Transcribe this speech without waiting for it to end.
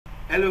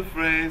Hello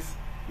friends,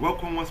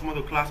 welcome once more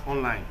to class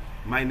online.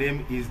 My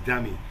name is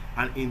Dami,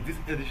 and in this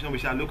edition we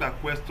shall look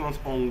at questions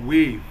on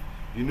wave.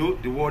 You know,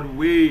 the word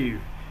wave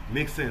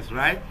makes sense,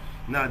 right?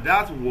 Now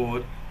that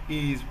word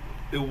is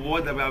a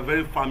word that we are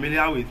very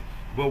familiar with,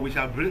 but we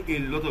shall bring a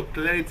lot of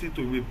clarity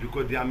to wave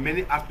because there are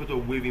many aspects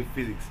of wave in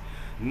physics.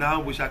 Now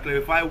we shall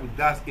clarify with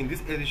that in this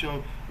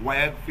edition,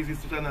 Waec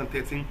Physics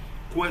 2013,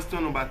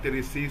 question number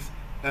 36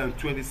 and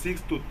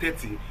 26 to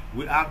 30.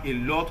 We have a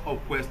lot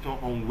of questions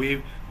on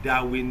wave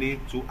that we need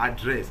to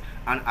address,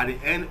 and at the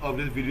end of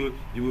this video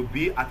you will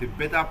be at a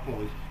better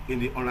point in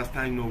the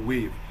understanding of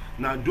wave.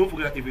 Now don't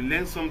forget, if you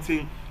learn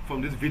something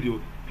from this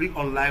video, click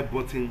on like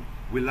button.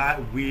 We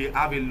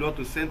have a lot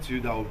to send to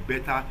you that will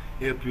better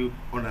help you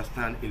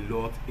understand a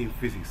lot in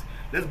physics.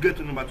 Let's get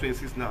to number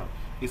 26 now.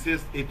 It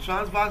says a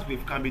transverse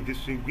wave can be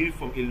distinguished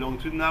from a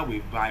longitudinal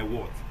wave by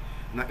what?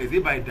 Now, is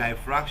it by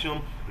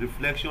diffraction,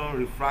 reflection,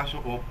 refraction,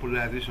 or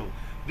polarization?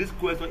 This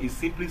question is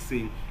simply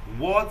saying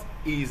what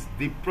is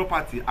the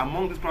property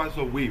among these properties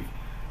of wave?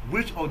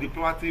 Which of these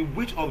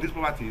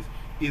properties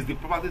is the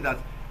property that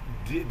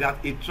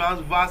a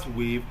transverse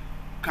wave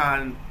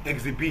can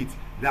exhibit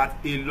that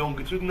a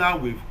longitudinal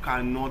wave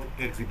cannot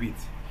exhibit?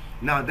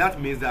 Now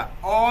that means that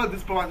all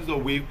these properties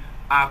of wave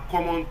are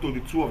common to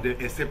the two of them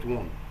except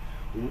one.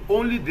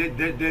 Only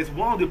there's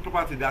one of the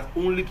properties that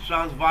only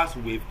transverse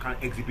wave can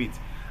exhibit,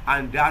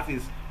 and that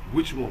is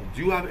which one?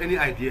 Do you have any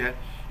idea?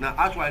 Now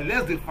actually,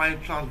 let's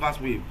define transverse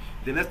wave,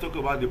 then let's talk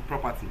about the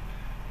property.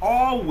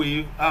 All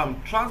wave,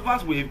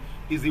 transverse wave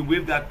is a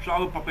wave that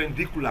travels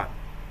perpendicular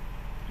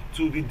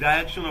to the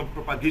direction of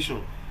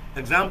propagation.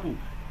 Example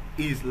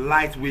is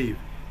light wave.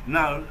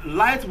 Now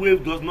light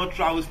wave does not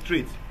travel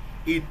straight,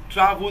 it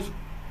travels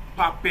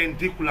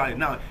perpendicularly.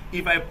 Now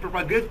if I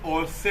propagate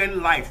or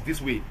send light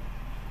this way,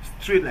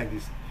 straight like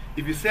this,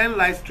 if you send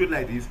light straight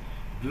like this,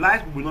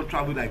 light will not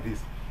travel like this.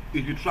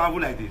 It will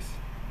travel like this,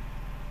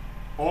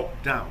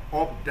 up down,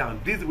 up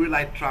down. This is the way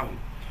light travels.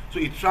 So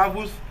it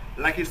travels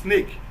like a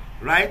snake,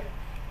 right?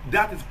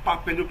 That is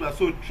perpendicular.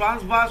 So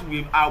transverse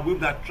waves are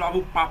waves that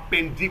travel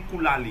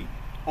perpendicularly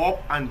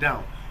up and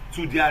down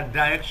to their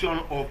direction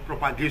of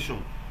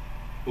propagation.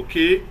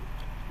 Okay,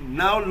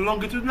 now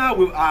longitudinal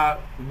waves are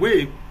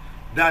waves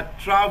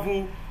that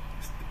travel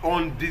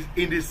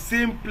in the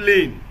same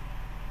plane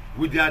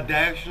with their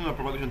direction of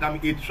propagation. That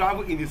means it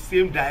travels in the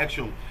same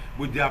direction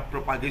with their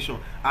propagation.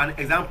 An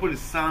example is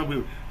sound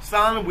wave.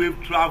 Sound wave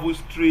travels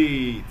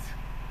straight,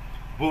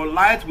 but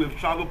light wave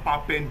travel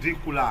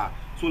perpendicular.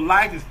 So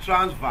light is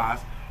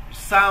transverse,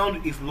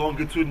 sound is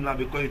longitudinal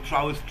because it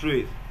travels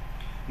straight.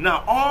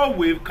 Now all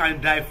wave can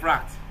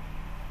diffract,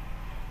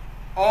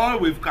 all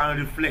wave can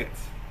reflect,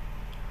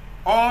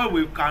 all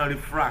wave can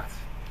refract,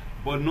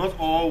 but not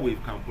all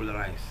wave can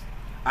polarize.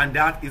 And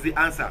that is the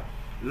answer.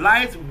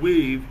 Light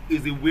wave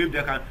is a wave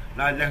that can,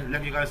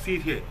 like you can see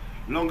it here.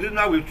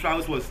 Longitudinal wave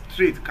travels was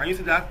straight. Can you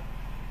see that?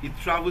 It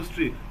travels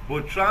straight.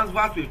 But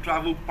transverse wave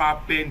travel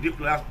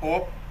perpendicular. That's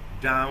up,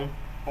 down,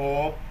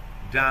 up,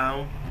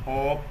 down,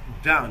 up,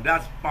 down.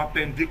 That's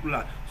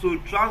perpendicular. So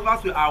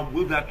transverse wave are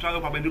waves that travel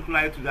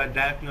perpendicular to the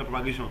direction of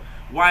propagation,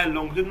 while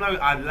longitudinal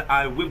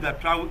are waves that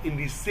travel in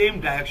the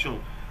same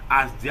direction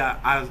as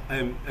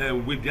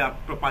with their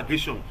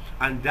propagation,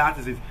 and that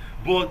is it.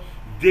 But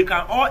they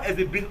can all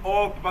exhibit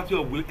all properties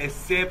of wave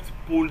except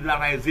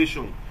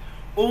polarization.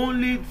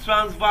 Only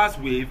transverse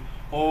wave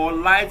or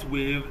light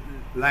wave,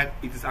 like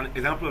it is an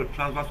example of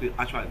transverse wave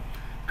actually,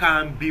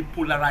 can be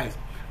polarized.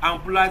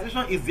 And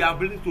polarization is the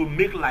ability to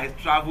make light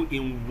travel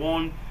in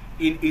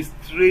a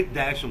straight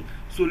direction.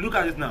 So look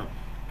at this now.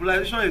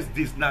 Polarization is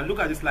this. Now look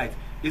at this light.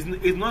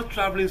 It's not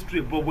traveling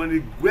straight, but when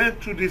it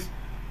went through this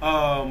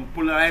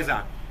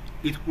polarizer,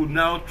 it could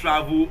now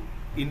travel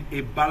in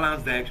a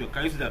balanced direction.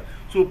 Can you see that?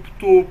 So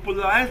to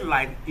polarize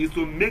light is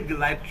to make the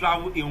light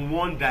travel in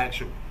one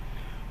direction.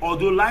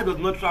 Although light does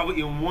not travel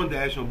in one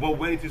direction, but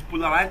when it is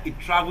polarized, it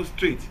travels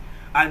straight.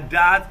 And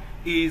that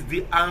is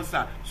the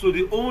answer. So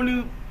the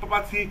only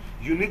property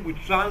unique with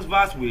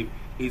transverse wave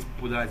is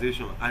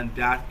polarization, and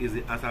that is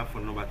the answer for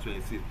number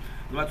 26.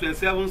 Number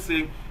 27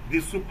 saying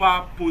the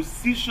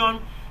superposition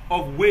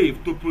of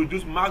wave to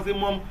produce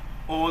maximum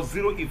or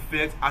zero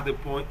effect at a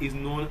point is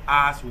known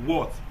as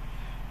what?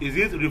 Is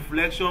it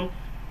reflection,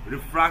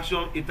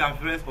 refraction,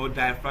 interference, or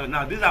diffraction?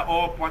 Now these are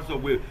all parts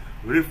of wave.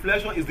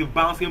 Reflection is the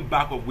bouncing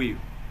back of wave.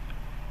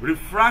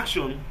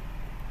 Refraction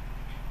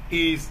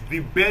is the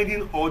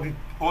bending or the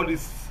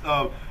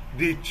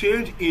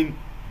change in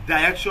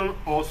direction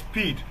or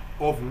speed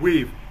of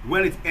wave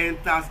when it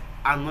enters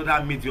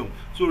another medium.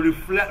 So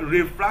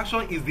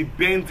refraction is the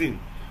bending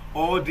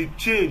or the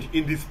change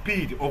in the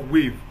speed of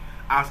wave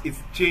as it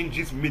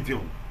changes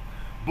medium.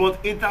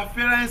 But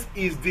interference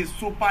is the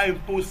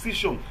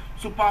superposition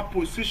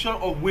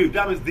of wave.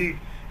 That means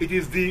it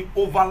is the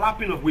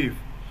overlapping of wave.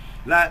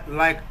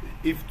 Like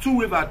if two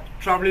waves are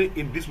traveling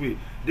in this way,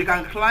 they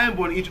can climb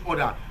on each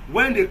other.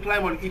 When they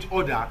climb on each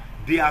other,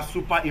 they are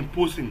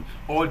superimposing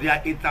or they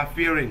are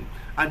interfering.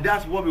 and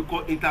that's what we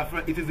call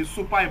interference. It is the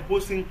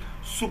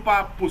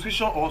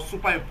superposition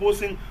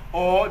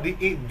or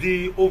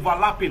the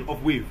overlapping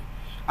of wave,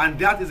 and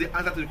that is the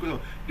answer to the question.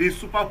 The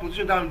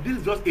superposition. This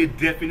is just a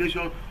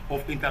definition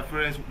of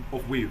interference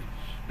of wave.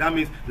 That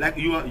means, like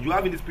you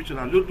have in this picture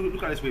now.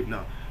 Look at this wave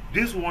now.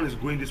 This one is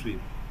going this way.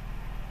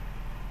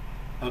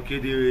 Okay,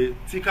 the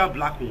thicker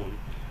black one.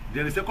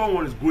 Then the second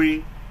one is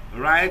going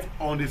right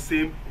on the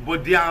same,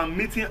 but they are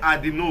meeting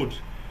at the node.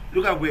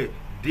 Look at where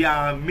they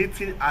are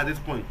meeting at this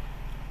point.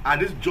 At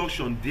this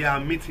junction, they are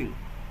meeting.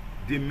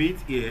 They meet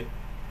here,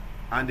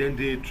 and then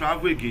they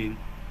travel again.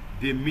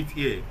 They meet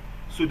here.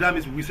 So that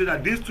means we say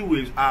that these two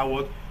waves are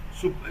what?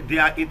 So they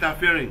are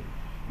interfering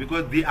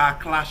because they are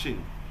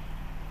clashing.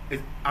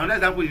 Another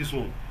example is this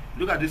one.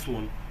 Look at this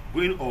one.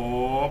 Going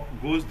up,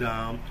 goes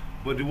down,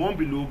 but the one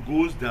below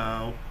goes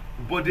down,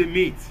 but they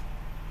meet.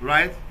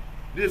 Right?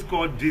 This is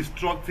called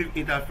destructive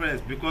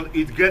interference because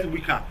it gets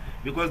weaker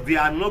because they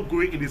are not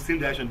going in the same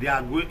direction. They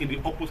are going in the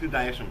opposite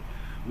direction.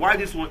 Why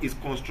this one is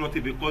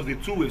constructive? Because the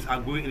two waves are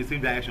going in the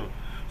same direction.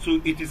 So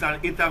it is an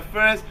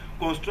interference.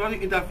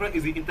 Constructive interference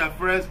is the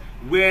interference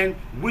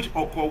which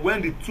occur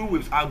when the two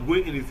waves are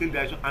going in the same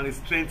direction and they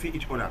strengthen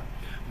each other.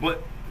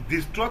 But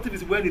destructive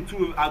is when the two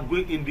waves are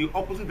going in the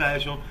opposite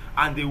direction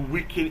and they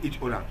weaken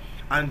each other.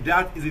 And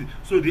that is it.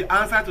 So the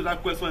answer to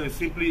that question is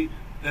simply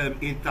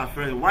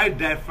interference. Why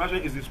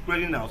diffraction is the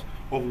spreading out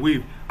of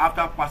wave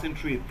after passing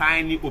through a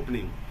tiny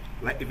opening.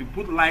 Like if you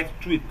put light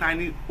through a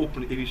tiny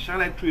opening, if you shine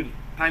light through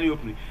a tiny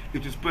opening,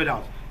 it will spread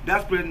out.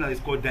 That spreading out is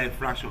called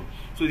diffraction.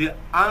 So the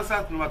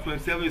answer to number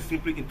 27 is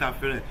simply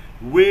interference.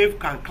 Wave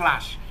can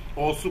clash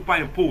or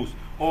superimpose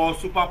or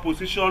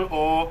superposition,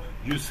 or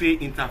you say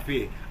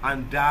interfere,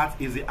 and that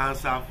is the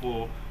answer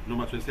for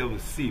number 27.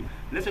 C.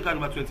 Let's check out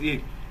number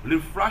 28.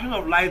 Refraction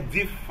of light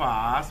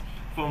differs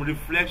from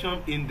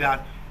reflection in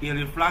that in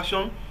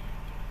refraction,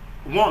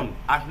 1,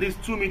 at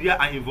least 2 media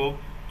are involved.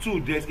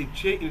 2, there's a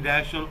change in the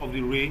direction of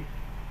the ray.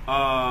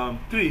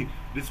 3,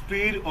 the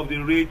speed of the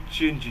ray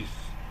changes.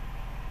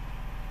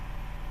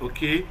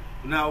 Okay,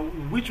 now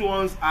which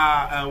one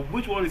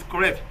is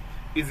correct?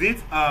 Is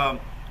it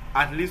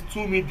at least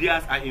 2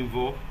 medias are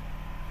involved,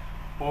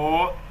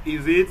 or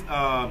is it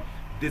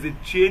there's a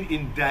change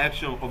in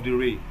direction of the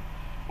ray,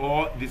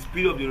 or the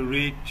speed of the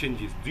ray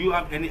changes? Do you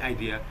have any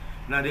idea?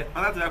 Now the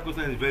answer to that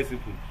question is very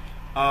simple.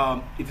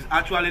 It is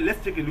actually,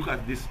 let's take a look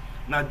at this.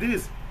 Now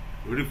this is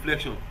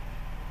reflection.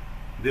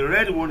 The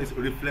red one is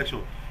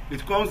reflection.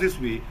 It comes this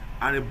way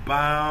and it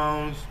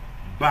bounces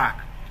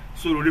back.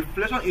 So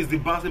reflection is the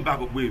bouncing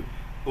back of wave,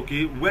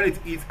 okay, when it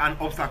hits an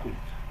obstacle.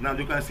 Now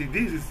you can see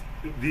this is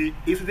the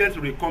incident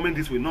ray coming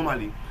this way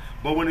normally,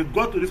 but when it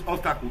got to this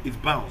obstacle,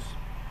 it bounced,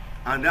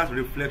 and that's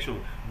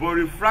reflection. But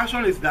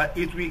refraction is that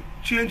it will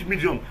change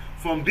medium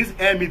from this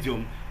air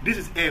medium. This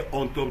is air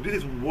on top, this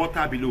is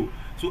water below.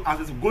 So as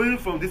it's going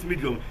from this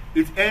medium,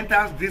 it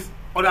enters this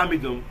other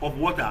medium of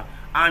water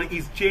and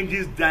it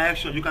changes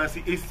direction. You can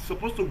see it's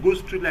supposed to go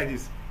straight like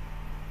this,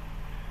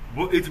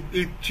 but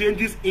it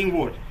changes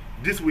inward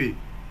this way,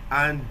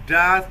 and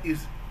that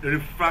is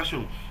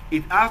refraction.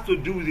 It has to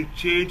do with the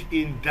change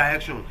in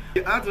direction.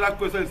 The answer to that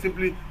question is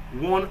simply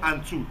 1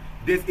 and 2.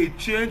 There's a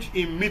change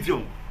in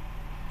medium.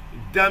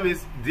 That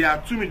means there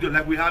are 2 medium,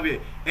 like we have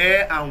here.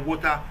 Air and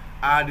water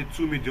are the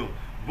 2 medium.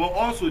 But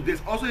also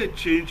there's also a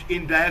change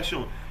in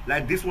direction.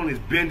 Like this one is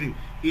bending.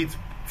 It's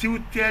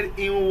tilted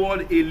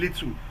inward a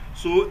little.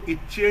 So it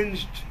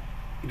changed.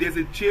 There's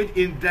a change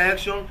in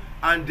direction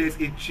and there's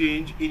a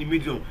change in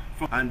medium.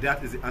 And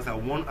that is the answer.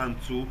 1 and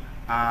 2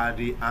 are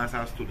the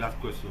answers to that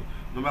question.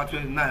 Number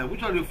 29.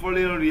 Which of the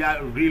following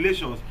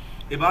relations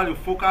about the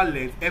focal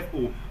length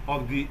FO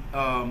of the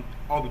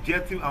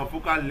objective and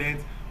focal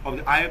length of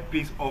the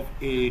eyepiece of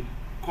a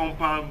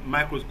compound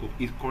microscope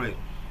is correct?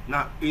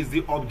 Now, is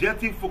the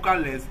objective focal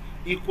length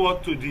equal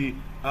to the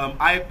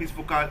eyepiece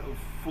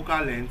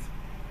focal length,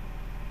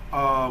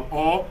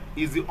 or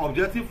is the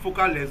objective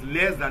focal length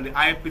less than the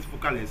eyepiece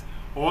focal length,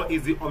 or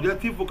is the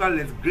objective focal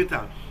length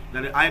greater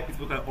than the eyepiece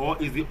focal length,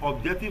 or is the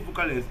objective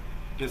focal length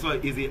is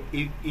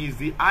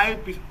the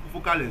eyepiece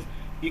focal length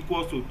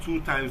equals to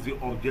 2 times the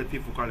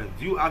objective focal length?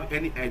 Do you have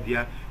any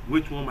idea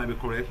which one might be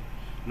correct?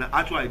 Now,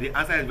 actually, the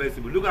answer is very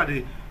simple. Look at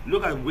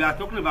we are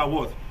talking about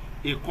what?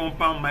 A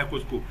compound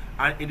microscope,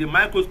 and in the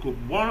microscope,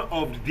 one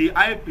of the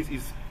eyepiece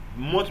is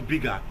much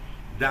bigger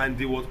than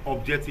the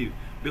objective,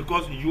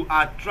 because you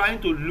are trying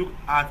to look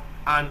at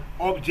an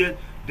object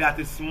that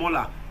is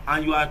smaller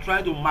and you are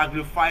trying to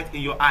magnify it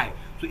in your eye.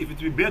 So if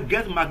it will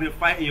get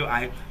magnified in your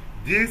eye,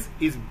 this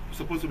is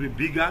supposed to be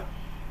bigger,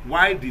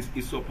 while this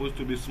is supposed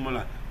to be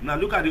smaller. Now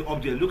look at the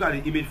object, look at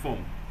the image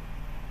form,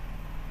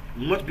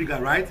 much bigger,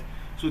 right?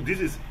 So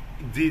this is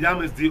that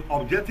means the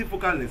objective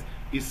focal length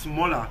is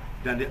smaller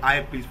than the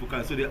eyepiece focal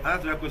length. So the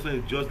answer to that question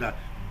is just that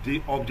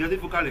the objective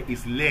focal length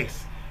is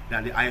less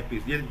than the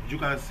eyepiece. Yes, you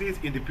can see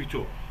it in the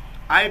picture.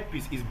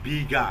 Eyepiece is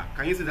bigger.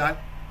 Can you see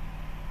that?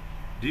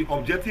 The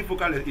objective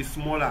focal length is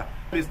smaller.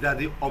 Means that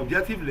the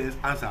objective length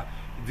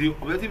the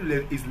objective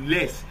length is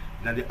less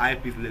than the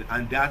eyepiece lens,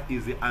 and that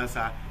is the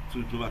answer to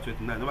number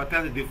 29. Number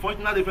 30, the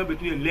functional difference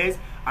between a lens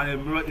and a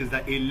mirror is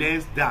that a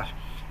lens dash.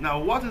 Now,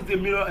 what is the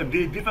mirror?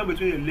 The difference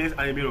between a lens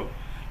and a mirror?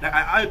 Like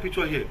I have a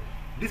picture here.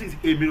 This is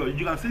a mirror.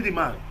 You can see the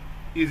man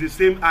is the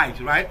same height,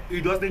 right?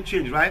 It doesn't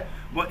change, right?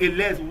 But a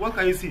lens, what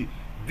can you see?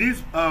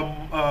 This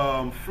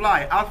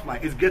outfly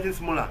is getting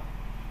smaller,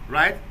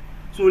 right?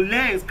 So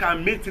lens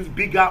can make things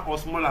bigger or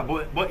smaller,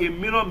 but a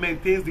mirror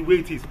maintains the way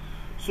it is.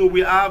 So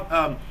we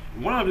have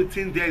one of the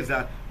things there is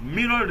that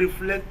mirror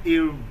reflects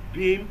a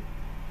beam.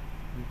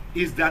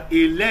 Is that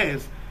a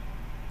lens?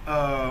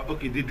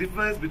 Okay, the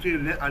difference between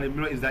a lens and a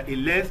mirror is that a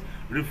lens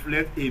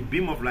reflects a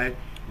beam of light,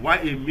 while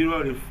a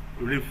mirror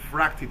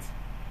refracts it.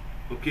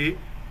 Okay,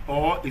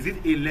 or is it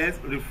a lens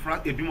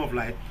refracts a beam of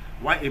light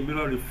while a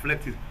mirror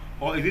reflects it,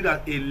 or is it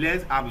that a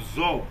lens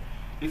absorbs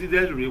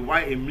incident ray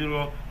while a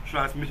mirror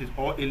transmits it,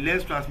 or a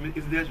lens transmits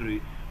incident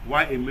ray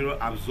while a mirror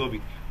absorbs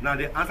it? Now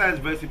the answer is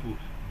very simple.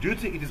 Do you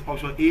think it is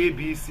option A,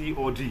 B, C,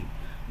 or D?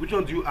 Which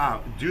one do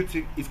you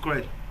think is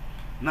correct?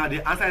 Now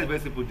the answer is very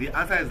simple. The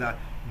answer is that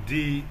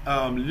the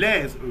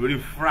lens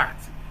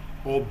refracts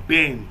or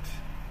bend.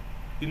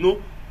 You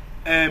know,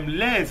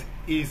 lens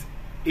is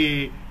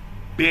a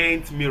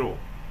bent mirror.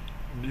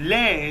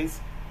 Lens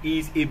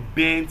is a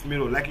bent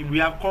mirror. Like if we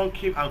have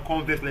concave and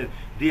convex lens,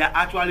 they are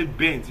actually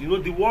bent. You know,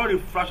 the word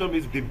refraction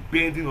means the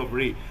bending of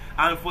ray,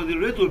 and for the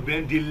ray to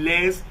bend, the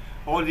lens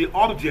or the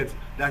object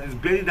that is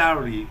bending that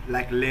ray,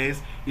 like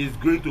lens, is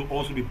going to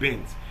also be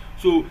bent.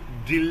 So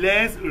the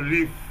lens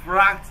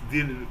refracts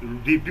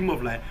the beam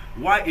of light,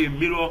 while a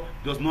mirror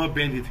does not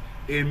bend it.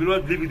 A mirror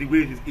leaves it the way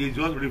it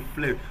just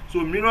reflects.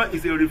 So mirror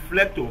is a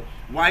reflector,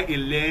 while a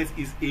lens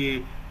is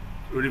a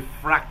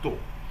refractor.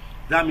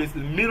 That means the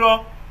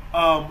mirror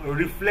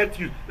reflects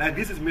you. Like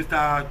this is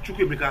Mr.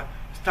 Chukwemeka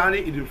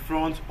standing in the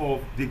front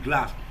of the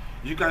glass.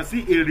 You can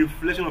see a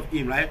reflection of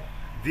him, right?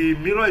 The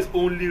mirror is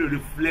only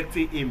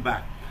reflecting him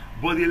back,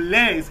 but the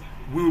lens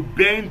will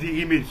bend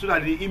the image so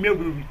that the image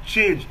will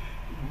change,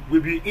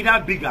 will be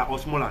either bigger or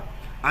smaller,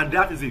 and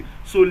that is it.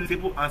 So the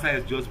simple answer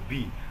is just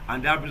B,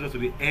 and that brings us to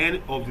the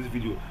end of this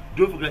video.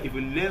 Don't forget, if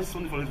you learned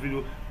something from this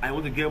video and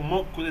want to get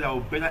more content that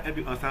will better help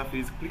you understand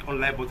physics, click on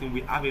the like button.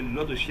 We have a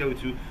lot to share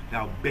with you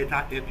that will better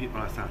help you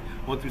understand.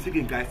 Until we see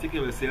you again, guys, take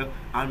care of yourself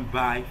and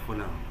bye for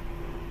now.